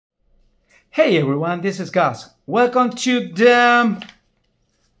Hey everyone, this is Gus. Welcome to the...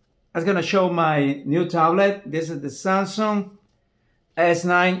 I'm gonna show my new tablet. This is the Samsung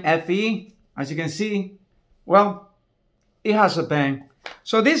S9 FE. As you can see, well, it has a pen.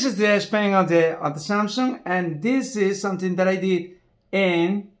 So this is the S Pen of the Samsung, and this is something that I did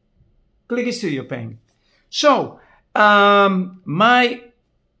in Click Studio Pen. So my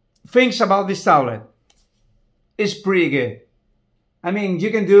things about this tablet is pretty good. I mean,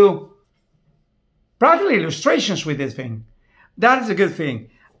 you can do practically illustrations with this thing. That is a good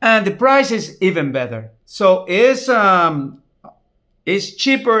thing. And the price is even better. So it's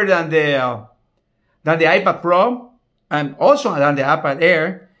cheaper than the iPad Pro and also than the iPad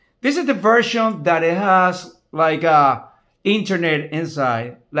Air. This is the version that it has like internet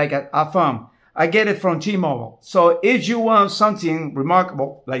inside, like a phone. I get it from T-Mobile. So if you want something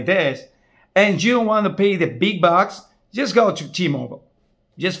remarkable like this and you don't want to pay the big bucks, just go to T-Mobile.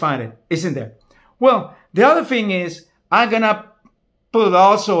 Just find it. It's in there. Well, the other thing is I'm gonna put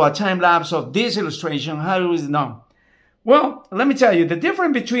also a time lapse of this illustration. How is it done? Well, let me tell you the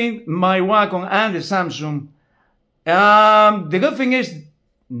difference between my Wacom and the Samsung. The good thing is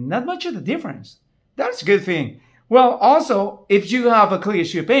not much of the difference. That's a good thing. Well, also, if you have a Click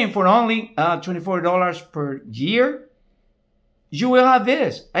Studio Pen for only $24 per year, you will have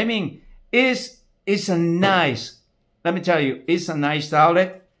this. I mean, it's a nice, let me tell you, it's a nice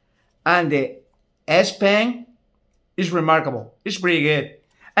tablet. And the S Pen is remarkable. It's pretty good.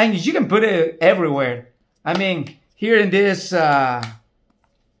 And you can put it everywhere. I mean, here in this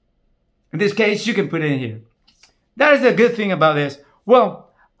case, you can put it in here. That is the good thing about this. Well,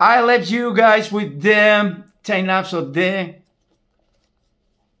 I left you guys with the time lapse of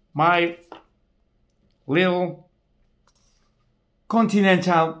my little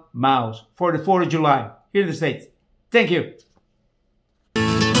Continental mouse for the 4th of July here in the States. Thank you.